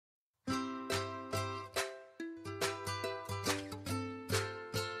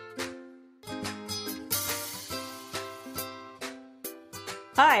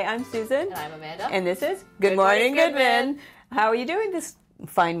Hi, I'm Susan. And I'm Amanda. And this is Good Morning, Goodman. How are you doing this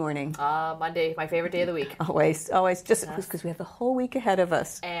fine morning? Monday, my favorite day of the week. Always. Just because we have the whole week ahead of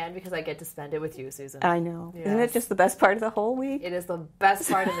us. And because I get to spend it with you, Susan. I know. Yes. Isn't it just the best part of the whole week? It is the best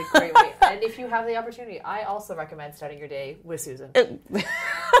part of the great week. And if you have the opportunity, I also recommend starting your day with Susan.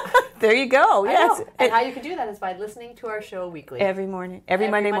 There you go. Yes. And how you can do that is by listening to our show weekly. Every morning. Every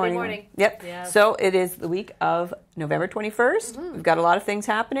Monday morning. Yep. Yes. So it is the week of November 21st. Mm-hmm. We've got a lot of things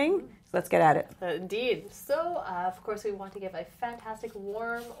happening. So let's get at it. Indeed. So, of course, we want to give a fantastic,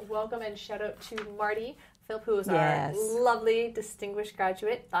 warm welcome and shout out to Marty, Philp, who was our lovely, distinguished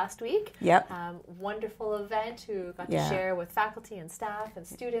graduate last week. Yep. Wonderful event who got to share with faculty and staff and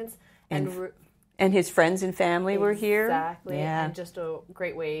students. And his friends and family were here. Exactly. Yeah. And just a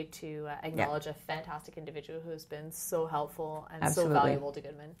great way to acknowledge a fantastic individual who's been so helpful and so valuable to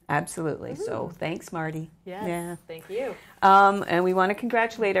Goodman. Absolutely. Mm-hmm. So thanks, Marty. Yes. Yeah. Thank you. And we want to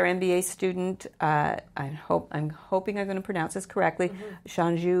congratulate our MBA student. I'm hoping I'm going to pronounce this correctly.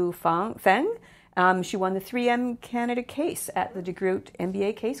 Mm-hmm. Feng. She won the 3M Canada case at the DeGroote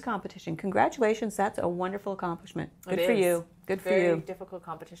MBA case competition. Congratulations. That's a wonderful accomplishment. Good for you. Good for you. Very difficult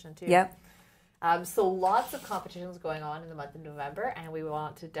competition, too. Yep. So lots of competitions going on in the month of November, and we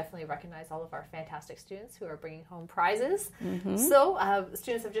want to definitely recognize all of our fantastic students who are bringing home prizes. Mm-hmm. So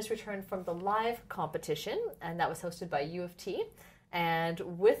students have just returned from the live competition, and that was hosted by U of T. And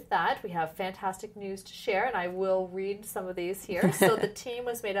with that, we have fantastic news to share, and I will read some of these here. So the team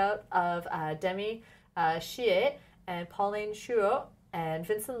was made up of Demi Xie and Pauline Shuo and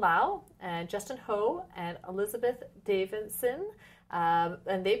Vincent Lau and Justin Ho and Elizabeth Davidson.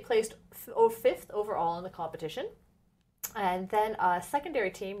 And they placed fifth overall in the competition. And then a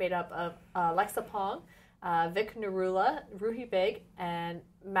secondary team made up of Alexa Pong, Vic Narula, Ruhi Beg, and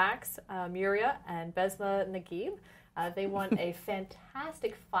Max Muria and Besma Naguib. They won a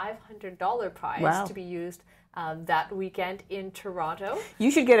fantastic $500 prize to be used that weekend in Toronto.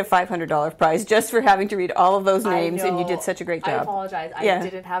 You should get a $500 prize just for having to read all of those names, and you did such a great job. I apologize. I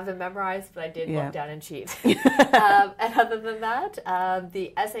didn't have them memorized, but I did look down and cheat. And other than that,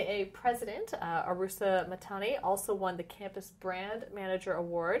 the SAA president, Arusa Matani, also won the Campus Brand Manager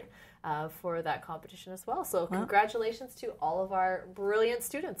Award for that competition as well. So congratulations to all of our brilliant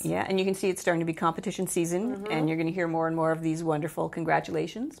students. Yeah, and you can see it's starting to be competition season, and you're going to hear more and more of these wonderful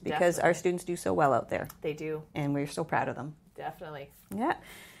congratulations because our students do so well out there. They do. And we're so proud of them. Definitely. Yeah.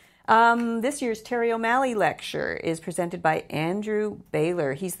 This year's Terry O'Malley Lecture is presented by Andrew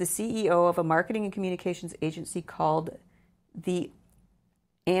Baylor. He's the CEO of a marketing and communications agency called the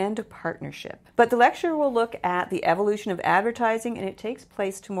and Partnership. But the lecture will look at the evolution of advertising, and it takes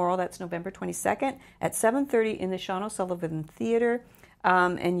place tomorrow, that's November 22nd, at 7:30 in the Sean O'Sullivan Theatre.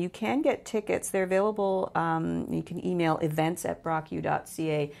 And you can get tickets. They're available. You can email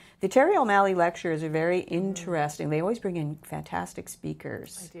events@brocku.ca. The Terry O'Malley lectures are very interesting. They always bring in fantastic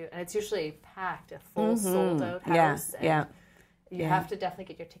speakers. I do. And it's usually packed, a full sold-out house. Yeah. You have to definitely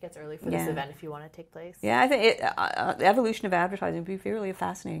get your tickets early for this event if you want to take place. Yeah, I think the evolution of advertising would be really a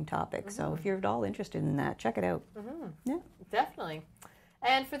fascinating topic. So if you're at all interested in that, check it out. Yeah, definitely.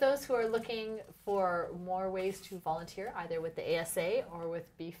 And for those who are looking for more ways to volunteer, either with the ASA or with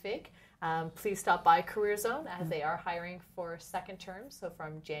BFIG, please stop by Career Zone as they are hiring for second terms, so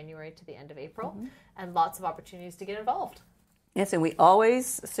from January to the end of April, and lots of opportunities to get involved. Yes, and we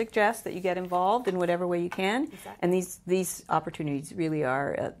always suggest that you get involved in whatever way you can. Exactly. And these opportunities really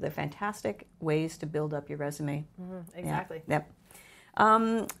are the fantastic ways to build up your resume. Exactly. Yeah.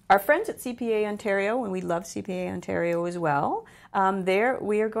 Yep. Our friends at CPA Ontario, and we love CPA Ontario as well, there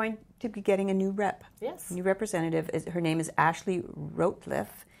we are going to be getting a new rep. Yes. A new representative. Her name is Ashley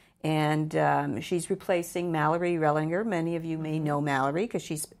Routliffe. And she's replacing Mallory Rellinger. Many of you may know Mallory because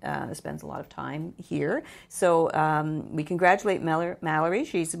she spends a lot of time here. So we congratulate Mallory.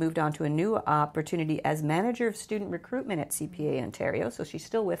 She's moved on to a new opportunity as Manager of Student Recruitment at CPA Ontario. So she's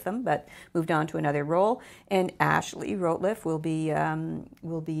still with them, but moved on to another role. And Ashley Routliffe will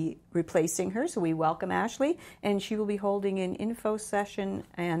be replacing her. So we welcome Ashley. And she will be holding an info session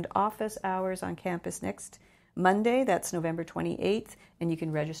and office hours on campus next Monday, that's November 28th, and you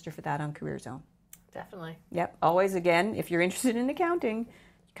can register for that on Career Zone. Definitely. Yep. Always, again, if you're interested in accounting,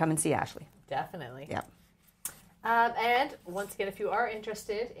 come and see Ashley. Definitely. Yep. And once again, if you are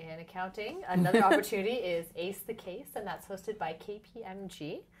interested in accounting, another opportunity is Ace the Case, and that's hosted by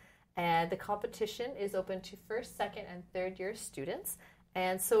KPMG. And the competition is open to first, second, and third year students.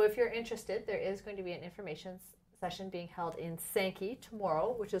 And so if you're interested, there is going to be an information session being held in Sankey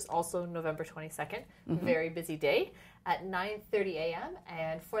tomorrow, which is also November 22nd. Very busy day at 9:30 a.m.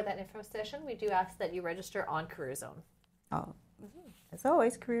 And for that info session, we do ask that you register on Career Zone. Oh, as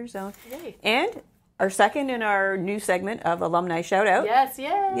always, Career Zone. Yay. And our second in our new segment of Alumni Shoutout. Yes,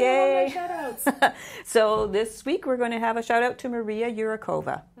 yay! Yay. Alumni Shoutouts. So this week we're going to have a shout out to Maria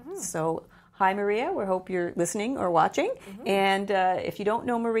Yurukova. So hi Maria, we hope you're listening or watching. And if you don't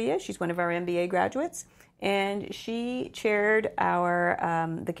know Maria, she's one of our MBA graduates. And she chaired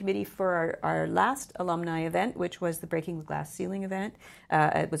the committee for our last alumni event, which was the Breaking the Glass Ceiling event.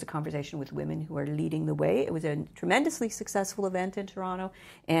 It was a conversation with women who are leading the way. It was a tremendously successful event in Toronto,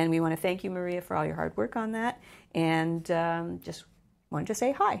 and we want to thank you, Maria, for all your hard work on that. And just wanted to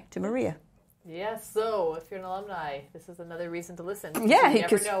say hi to Maria. Yes, so if you're an alumni, this is another reason to listen. Yeah, you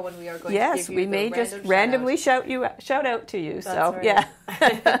never know when we are going to give you we may just randomly shout out to you. That's so right.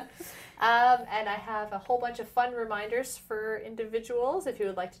 Yeah. And I have a whole bunch of fun reminders for individuals if you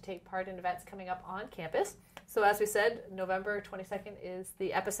would like to take part in events coming up on campus. So as we said, November 22nd is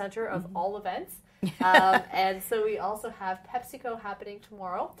the epicenter of all events. And so we also have PepsiCo happening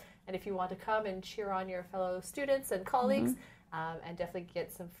tomorrow. And if you want to come and cheer on your fellow students and colleagues and definitely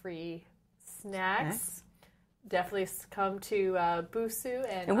get some free snacks. Definitely come to Busu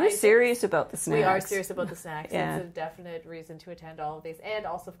and we're serious about the snacks. We are serious about the snacks. Yeah. It's a definite reason to attend all of these, and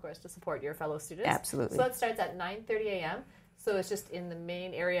also, of course, to support your fellow students. Absolutely. So it starts at 9:30 a.m. So it's just in the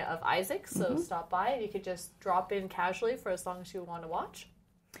main area of Isaac. So stop by, and you could just drop in casually for as long as you want to watch.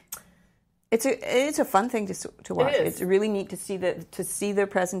 It's a fun thing to watch. It is. It's really neat to see their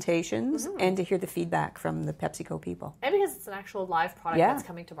presentations and to hear the feedback from the PepsiCo people. And because it's an actual live product that's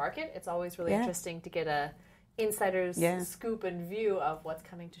coming to market, it's always really interesting to get a insider's scoop and view of what's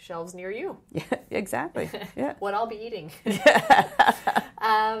coming to shelves near you. Yeah, exactly. Yeah. What I'll be eating.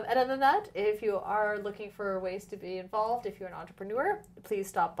 And other than that, if you are looking for ways to be involved, if you're an entrepreneur, please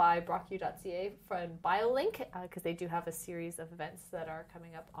stop by brocku.ca from BioLinc because they do have a series of events that are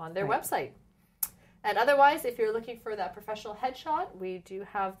coming up on their website. And otherwise, if you're looking for that professional headshot, we do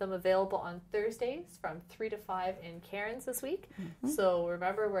have them available on Thursdays from 3 to 5 in Cairns this week. So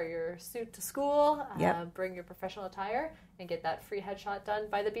remember, wear your suit to school, bring your professional attire, and get that free headshot done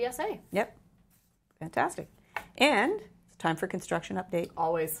by the BSA. Yep. Fantastic. And it's time for construction update.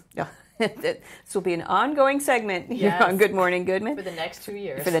 Always. This will be an ongoing segment here on Good Morning Goodman. For the next 2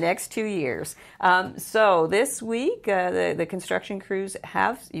 years. For the next 2 years. So this week, the construction crews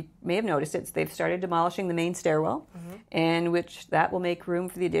you may have noticed it, they've started demolishing the main stairwell, and which that will make room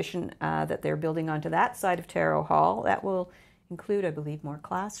for the addition that they're building onto that side of Taro Hall. That will include, I believe, more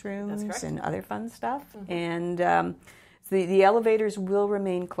classrooms and other fun stuff. And the elevators will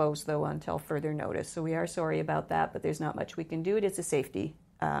remain closed, though, until further notice. So we are sorry about that, but there's not much we can do. It is a safety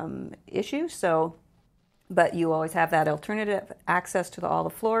issue. So, but you always have that alternative access to all the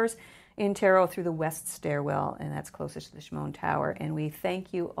floors in Taro through the west stairwell, and that's closest to the Shimon Tower. And we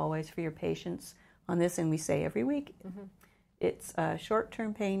thank you always for your patience on this, and we say every week, it's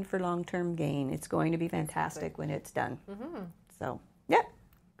short-term pain for long-term gain. It's going to be fantastic when it's done. So, yeah.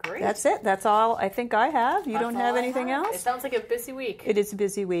 Great. That's it. That's all I think I have. You don't have anything else? It sounds like a busy week. It is a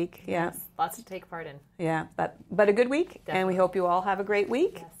busy week, Yes, lots to take part in. Yeah, but a good week. Definitely. And we hope you all have a great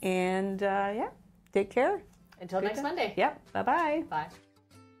week. Yes. And, take care. Until next Monday. Yep. Bye-bye. Bye.